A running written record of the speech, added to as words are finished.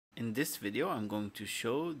In this video, I'm going to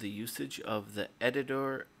show the usage of the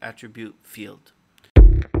editor attribute field.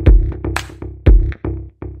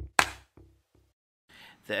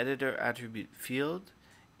 The editor attribute field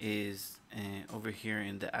is over here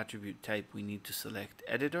in the attribute type. We need to select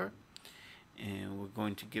editor, and we're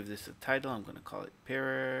going to give this a title. I'm going to call it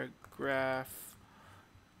paragraph.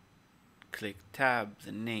 Click tab,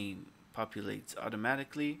 the name populates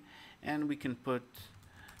automatically, and we can put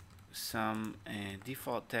some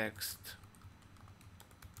default text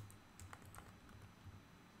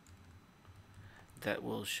that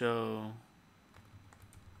will show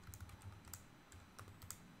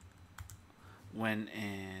when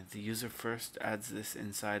the user first adds this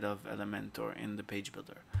inside of Elementor in the page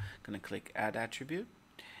builder. Going to click add attribute,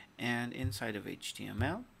 and inside of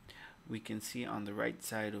HTML we can see on the right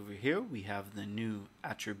side over here we have the new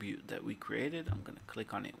attribute that we created. I'm going to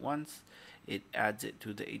click on it once. It adds it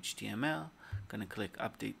to the HTML. Going to click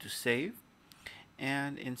update to save,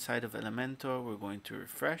 and inside of Elementor we're going to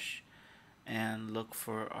refresh and look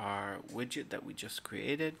for our widget that we just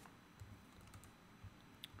created.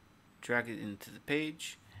 Drag it into the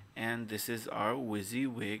page, and this is our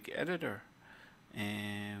Wswig Editor,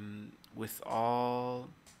 and with all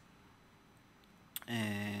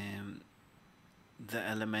the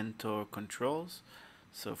Elementor controls.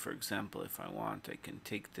 So for example, if I want, I can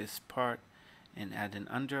take this part and add an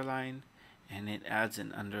underline, and it adds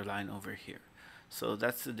an underline over here. So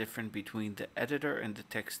that's the difference between the editor and the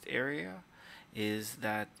text area, is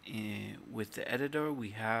that with the editor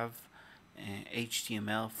we have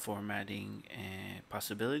HTML formatting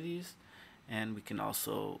possibilities, and we can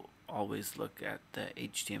also always look at the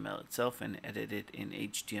HTML itself and edit it in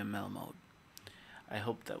HTML mode. I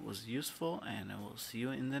hope that was useful, and I will see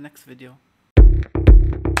you in the next video.